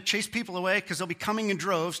 have to chase people away because they'll be coming in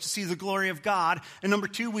droves to see the glory of God. And number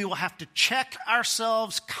two, we will have to check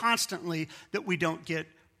ourselves constantly that we don't get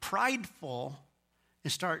prideful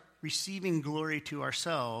and start receiving glory to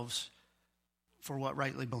ourselves for what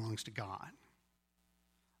rightly belongs to God.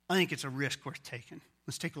 I think it's a risk worth taking.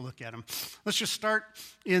 Let's take a look at them. Let's just start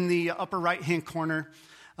in the upper right-hand corner.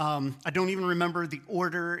 I don't even remember the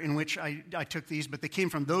order in which I took these, but they came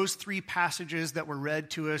from those three passages that were read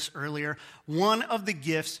to us earlier. One of the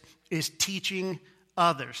gifts is teaching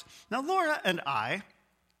others. Now, Laura and I,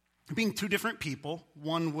 being two different people,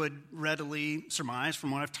 one would readily surmise from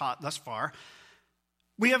what I've taught thus far,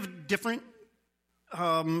 we have different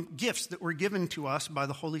gifts that were given to us by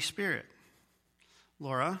the Holy Spirit.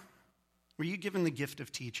 Laura, were you given the gift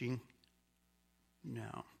of teaching?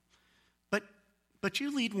 No. But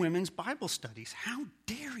you lead women's Bible studies. How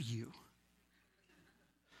dare you?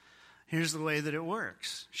 Here's the way that it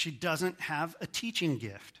works. She doesn't have a teaching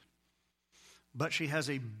gift, but she has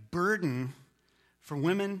a burden for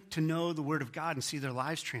women to know the Word of God and see their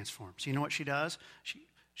lives transformed. So you know what she does?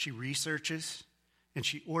 She researches, and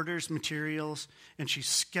she orders materials, and she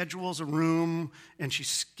schedules a room, and she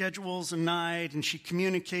schedules a night, and she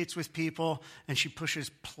communicates with people, and she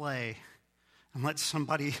pushes play and let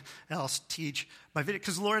somebody else teach by video,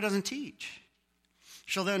 because Laura doesn't teach.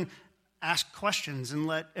 She'll then ask questions and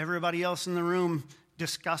let everybody else in the room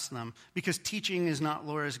discuss them, because teaching is not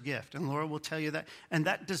Laura's gift, and Laura will tell you that. And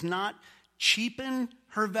that does not cheapen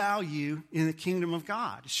her value in the kingdom of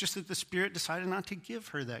God. It's just that the Spirit decided not to give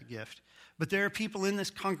her that gift. But there are people in this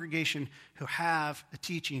congregation who have a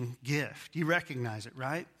teaching gift. You recognize it,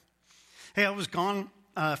 right? Hey, I was gone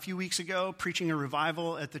a few weeks ago preaching a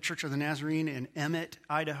revival at the Church of the Nazarene in Emmett,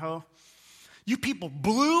 Idaho. You people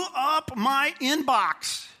blew up my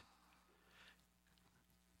inbox.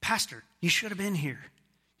 Pastor, you should have been here.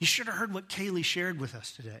 You should have heard what Kaylee shared with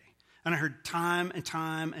us today. And I heard time and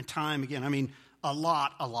time and time again, I mean, a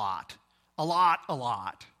lot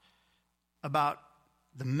about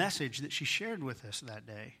the message that she shared with us that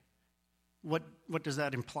day. What does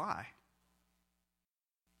that imply?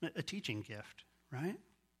 A teaching gift, right?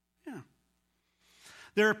 Yeah.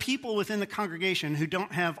 There are people within the congregation who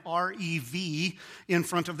don't have REV in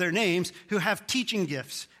front of their names who have teaching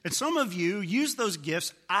gifts. And some of you use those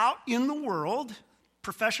gifts out in the world,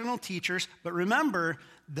 professional teachers. But remember,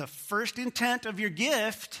 the first intent of your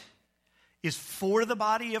gift is for the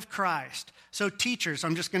body of Christ. So teachers,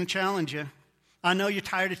 I'm just going to challenge you. I know you're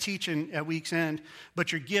tired of teaching at week's end,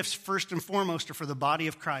 but your gifts first and foremost are for the body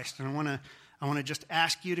of Christ. And I want to just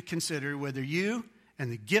ask you to consider whether you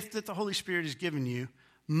and the gift that the Holy Spirit has given you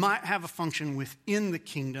might have a function within the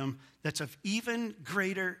kingdom that's of even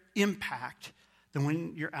greater impact than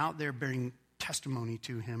when you're out there bearing testimony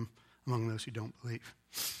to him among those who don't believe.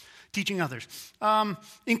 Teaching others.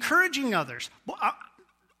 Encouraging others. Well,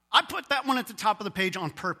 I put that one at the top of the page on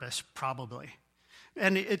purpose, probably.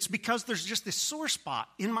 And it's because there's just this sore spot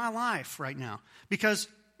in my life right now. Because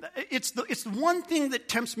it's the one thing that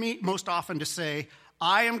tempts me most often to say,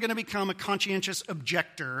 I am going to become a conscientious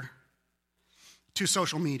objector to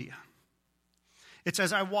social media. It's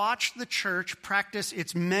as I watch the church practice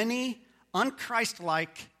its many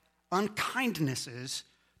unchristlike unkindnesses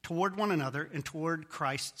toward one another and toward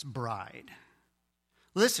Christ's bride.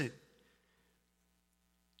 Listen,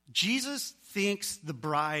 Jesus thinks the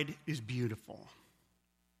bride is beautiful.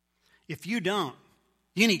 If you don't,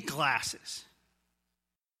 you need glasses.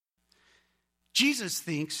 Jesus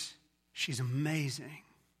thinks she's amazing.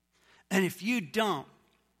 And if you don't,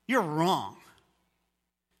 you're wrong.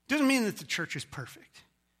 Doesn't mean that the church is perfect.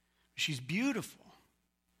 She's beautiful.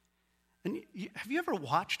 And have you ever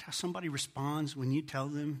watched how somebody responds when you tell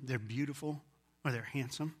them they're beautiful or they're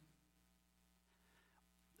handsome?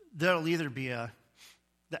 There'll either be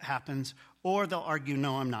that happens, or they'll argue,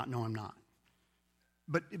 no, I'm not.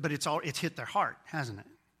 but it's hit their heart, hasn't it?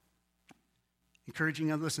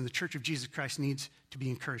 Encouraging others. Listen, the Church of Jesus Christ needs to be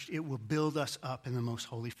encouraged. It will build us up in the most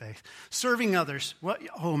holy faith. Serving others.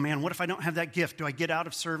 Oh man, what if I don't have that gift? Do I get out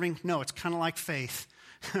of serving? No, it's kind of like faith.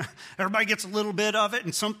 Everybody gets a little bit of it,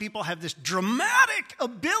 and some people have this dramatic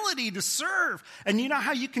ability to serve. And you know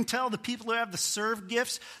how you can tell the people who have the serve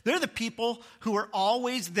gifts? They're the people who are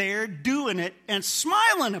always there doing it and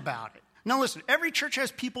smiling about it. Now listen, every church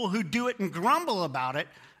has people who do it and grumble about it.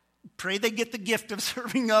 Pray they get the gift of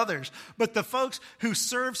serving others. But the folks who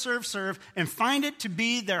serve, and find it to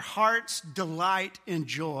be their heart's delight and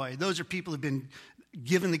joy, those are people who've been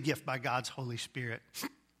given the gift by God's Holy Spirit.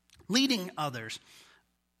 Leading others.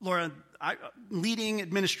 Laura, leading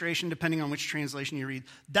administration, depending on which translation you read,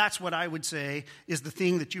 that's what I would say is the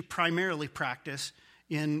thing that you primarily practice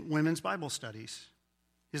in women's Bible studies,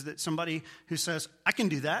 is that somebody who says, I can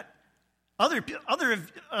do that. Other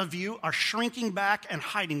of you are shrinking back and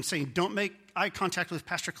hiding, saying, don't make eye contact with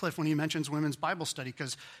Pastor Cliff when he mentions women's Bible study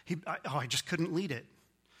because I just couldn't lead it.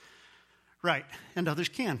 Right, and others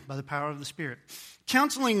can by the power of the Spirit.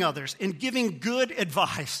 Counseling others and giving good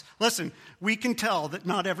advice. Listen, we can tell that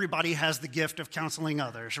not everybody has the gift of counseling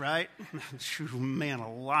others, right? Man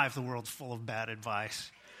alive, the world's full of bad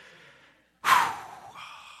advice.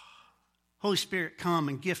 Holy Spirit, come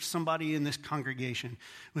and gift somebody in this congregation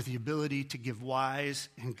with the ability to give wise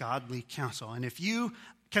and godly counsel. And if you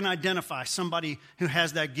can identify somebody who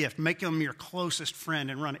has that gift, make them your closest friend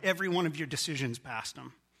and run every one of your decisions past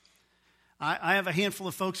them. I have a handful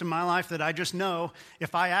of folks in my life that I just know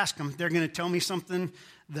if I ask them, they're going to tell me something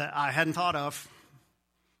that I hadn't thought of.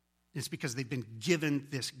 It's because they've been given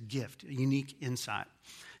this gift, a unique insight.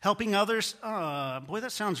 Helping others, boy,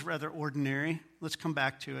 that sounds rather ordinary. Let's come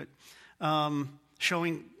back to it.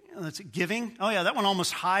 Giving. Oh yeah, that one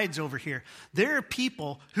almost hides over here. There are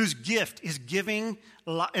people whose gift is giving,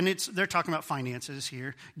 and they're talking about finances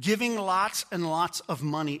here, giving lots and lots of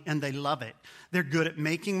money, and they love it. They're good at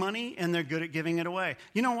making money, and they're good at giving it away.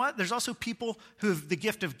 You know what? There's also people who have the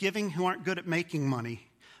gift of giving who aren't good at making money,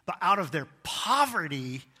 but out of their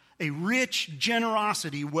poverty, a rich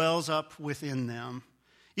generosity wells up within them.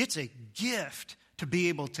 It's a gift to be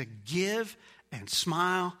able to give and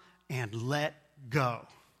smile and let go.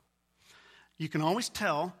 You can always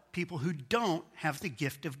tell people who don't have the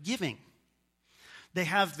gift of giving. They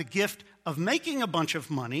have the gift of making a bunch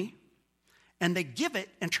of money, and they give it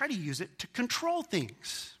and try to use it to control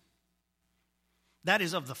things. That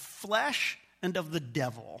is of the flesh and of the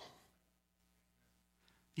devil.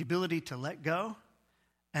 The ability to let go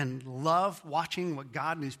and love watching what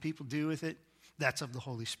God and his people do with it, that's of the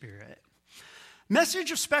Holy Spirit.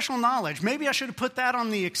 Message of special knowledge. Maybe I should have put that on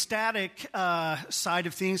the ecstatic side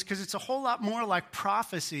of things because it's a whole lot more like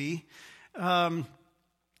prophecy. Come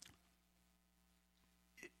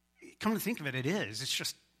to think of it, it is.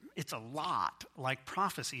 It's a lot like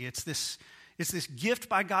prophecy. It's this gift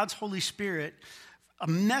by God's Holy Spirit, a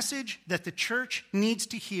message that the church needs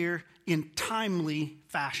to hear in timely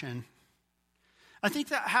fashion. I think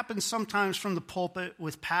that happens sometimes from the pulpit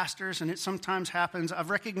with pastors, and it sometimes happens.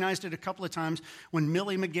 I've recognized it a couple of times when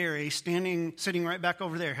Millie McGarry, sitting right back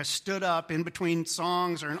over there, has stood up in between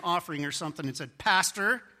songs or an offering or something and said,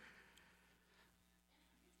 "Pastor,"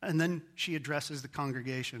 and then she addresses the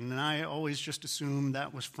congregation. And I always just assume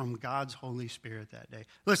that was from God's Holy Spirit that day.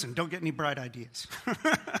 Listen, don't get any bright ideas.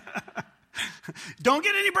 Don't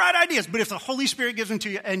get any bright ideas, but if the Holy Spirit gives them to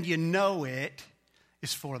you and you know it,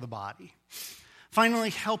 it's for the body. Finally,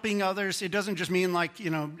 helping others. It doesn't just mean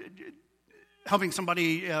helping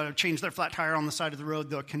somebody change their flat tire on the side of the road,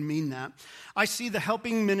 though it can mean that. I see the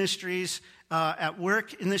helping ministries at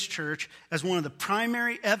work in this church as one of the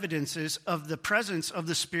primary evidences of the presence of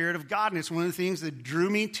the Spirit of God, and it's one of the things that drew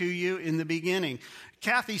me to you in the beginning.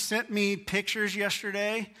 Kathy sent me pictures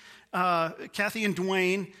yesterday. Kathy and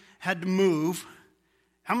Dwayne had to move.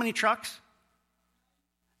 How many trucks?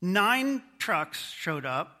 9 trucks showed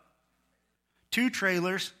up. 2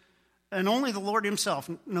 trailers, and only the Lord himself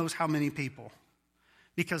knows how many people.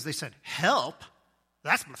 Because they said, help,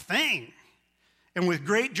 that's my thing. And with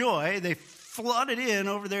great joy, they flooded in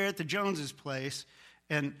over there at the Joneses' place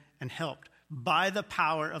and helped by the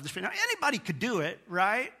power of the Spirit. Now, anybody could do it,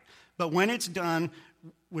 right? But when it's done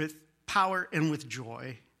with power and with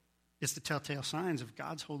joy, it's the telltale signs of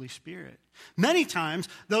God's Holy Spirit. Many times,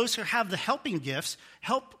 those who have the helping gifts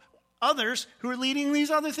help others who are leading these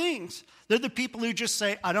other things. They're the people who just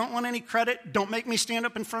say, I don't want any credit. Don't make me stand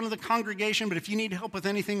up in front of the congregation, but if you need help with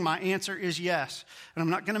anything, my answer is yes. And I'm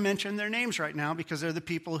not going to mention their names right now because they're the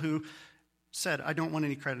people who said, I don't want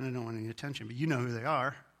any credit, I don't want any attention. But you know who they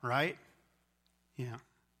are, right? Yeah.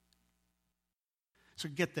 So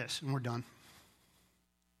get this, and we're done.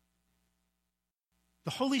 The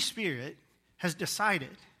Holy Spirit has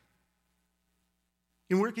decided,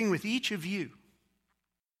 in working with each of you,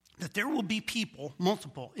 that there will be people,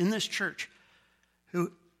 multiple, in this church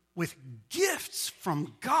who, with gifts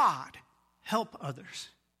from God, help others,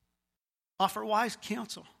 offer wise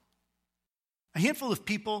counsel. A handful of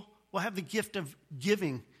people will have the gift of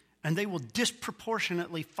giving, and they will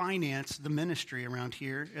disproportionately finance the ministry around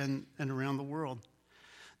here and around the world.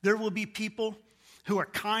 There will be people who are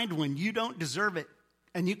kind when you don't deserve it,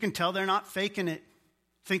 and you can tell they're not faking it.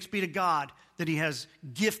 Thanks be to God that he has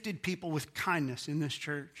gifted people with kindness in this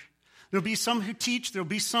church. There'll be some who teach. There'll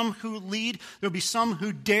be some who lead. There'll be some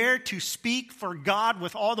who dare to speak for God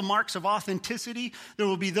with all the marks of authenticity. There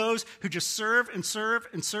will be those who just serve and serve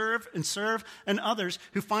and serve and serve, and others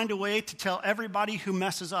who find a way to tell everybody who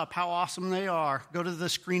messes up how awesome they are. Go to the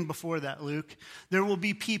screen before that, Luke. There will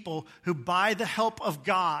be people who, by the help of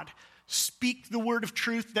God, speak the word of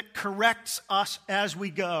truth that corrects us as we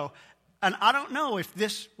go. And I don't know if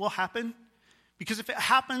this will happen, because if it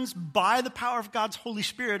happens by the power of God's Holy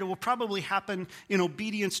Spirit, it will probably happen in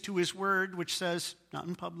obedience to his word, which says, not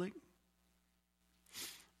in public.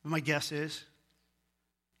 But my guess is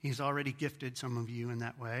he's already gifted some of you in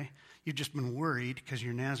that way. You've just been worried because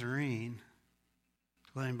you're Nazarene.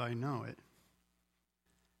 Let anybody know it.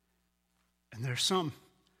 And there's some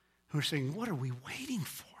who are saying, what are we waiting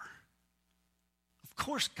for? Of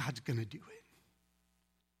course God's going to do it.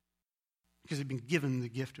 Because they've been given the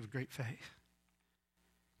gift of great faith.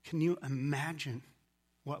 Can you imagine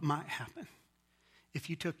what might happen if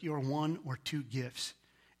you took your one or two gifts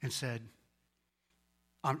and said,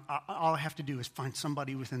 all I have to do is find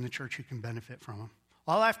somebody within the church who can benefit from them.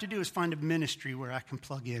 All I have to do is find a ministry where I can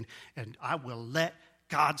plug in, and I will let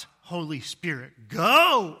God's Holy Spirit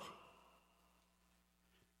go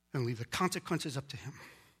and leave the consequences up to him.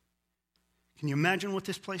 Can you imagine what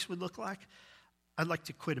this place would look like? I'd like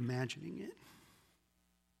to quit imagining it.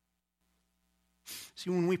 See,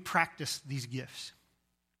 when we practice these gifts,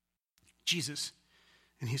 Jesus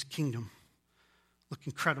and his kingdom look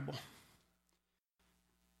incredible.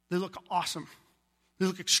 They look awesome. They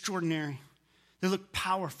look extraordinary. They look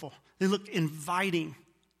powerful. They look inviting.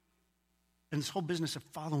 And this whole business of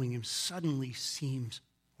following him suddenly seems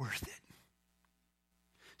worth it.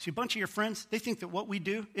 See, a bunch of your friends, they think that what we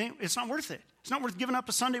do, it's not worth it. It's not worth giving up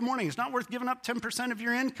a Sunday morning. It's not worth giving up 10% of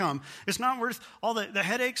your income. It's not worth all the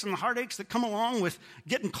headaches and the heartaches that come along with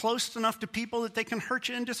getting close enough to people that they can hurt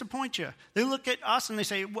you and disappoint you. They look at us and they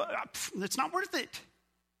say, well, it's not worth it.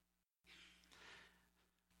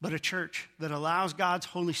 But a church that allows God's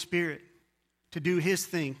Holy Spirit to do his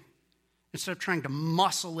thing instead of trying to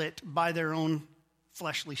muscle it by their own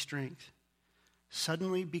fleshly strength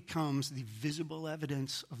suddenly becomes the visible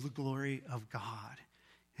evidence of the glory of God.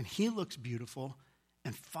 And he looks beautiful,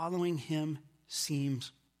 and following him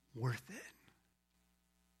seems worth it.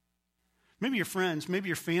 Maybe your friends, maybe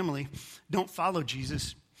your family don't follow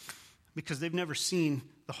Jesus because they've never seen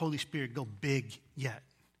the Holy Spirit go big yet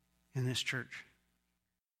in this church.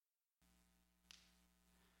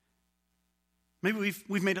 Maybe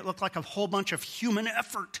we've made it look like a whole bunch of human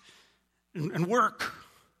effort and work.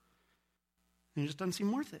 And it just doesn't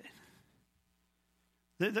seem worth it.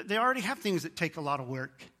 They already have things that take a lot of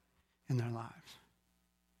work in their lives.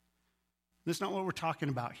 That's not what we're talking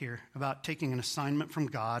about here, about taking an assignment from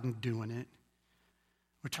God and doing it.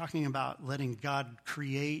 We're talking about letting God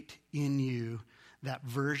create in you that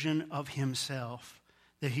version of himself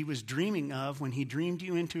that he was dreaming of when he dreamed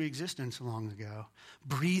you into existence long ago,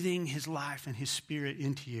 breathing his life and his spirit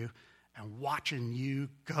into you and watching you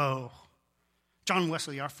go. John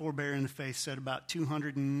Wesley, our forebear in the faith, said about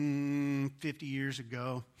 250 years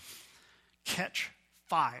ago, catch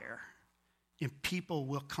fire and people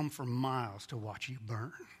will come for miles to watch you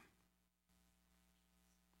burn.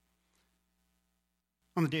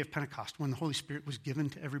 On the day of Pentecost, when the Holy Spirit was given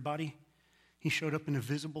to everybody, he showed up in a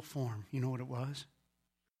visible form. You know what it was?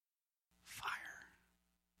 Fire.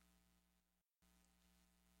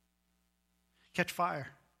 Catch fire.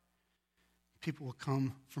 People will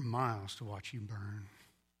come for miles to watch you burn.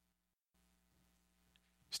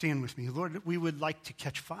 Stand with me. Lord, we would like to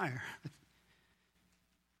catch fire.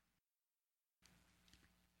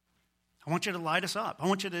 I want you to light us up. I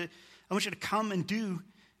want you to come and do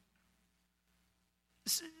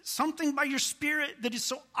something by your Spirit that is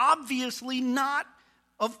so obviously not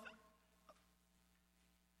of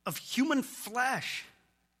human flesh.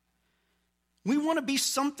 We want to be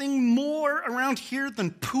something more around here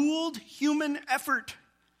than pooled human effort.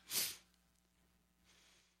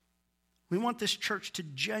 We want this church to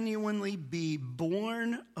genuinely be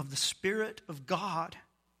born of the Spirit of God.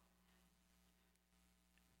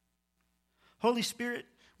 Holy Spirit,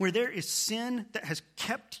 where there is sin that has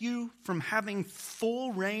kept you from having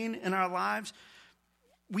full reign in our lives,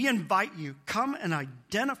 we invite you, come and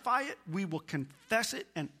identify it. We will confess it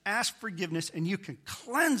and ask forgiveness, and you can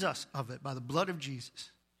cleanse us of it by the blood of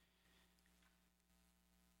Jesus.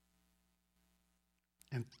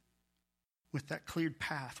 And with that cleared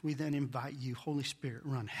path, we then invite you, Holy Spirit,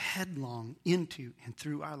 run headlong into and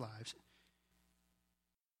through our lives.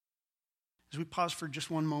 As we pause for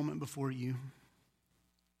just one moment before you,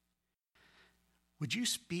 would you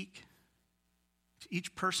speak to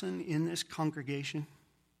each person in this congregation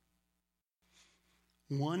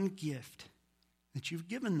one gift that you've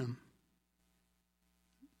given them,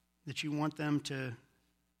 that you want them to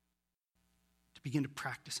begin to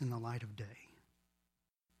practice in the light of day?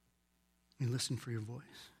 And listen for your voice.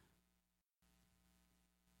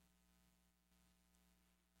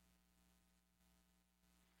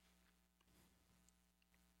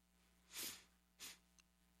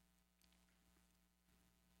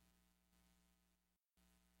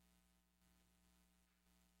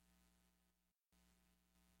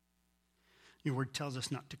 Your word tells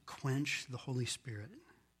us not to quench the Holy Spirit,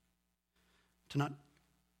 to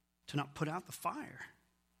not put out the fire.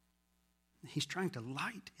 He's trying to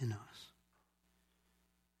light in us.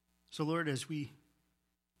 So, Lord, as we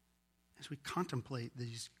contemplate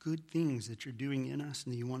these good things that you're doing in us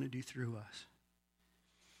and that you want to do through us,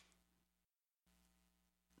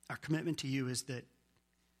 our commitment to you is that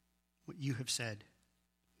what you have said,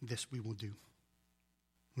 this we will do.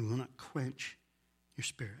 We will not quench your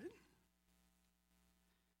Spirit.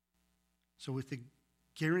 So with the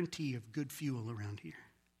guarantee of good fuel around here,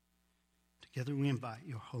 together we invite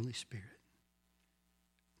your Holy Spirit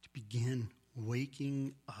to begin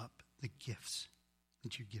waking up the gifts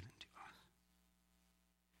that you've given to us.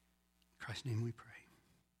 In Christ's name we pray.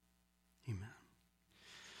 Amen.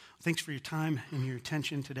 Thanks for your time and your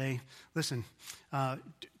attention today. Listen,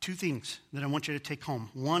 two things that I want you to take home.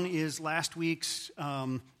 One is last week's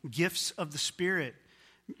gifts of the Spirit.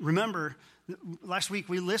 Remember, last week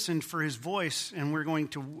we listened for his voice, and we're going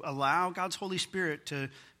to allow God's Holy Spirit to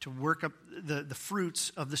work up the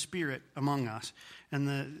fruits of the Spirit among us. And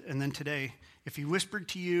then today, if he whispered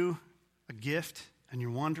to you a gift and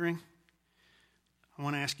you're wondering, I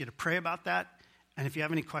want to ask you to pray about that. And if you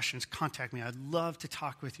have any questions, contact me. I'd love to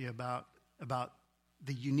talk with you about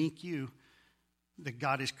the unique you that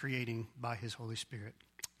God is creating by his Holy Spirit.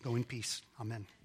 Go in peace. Amen.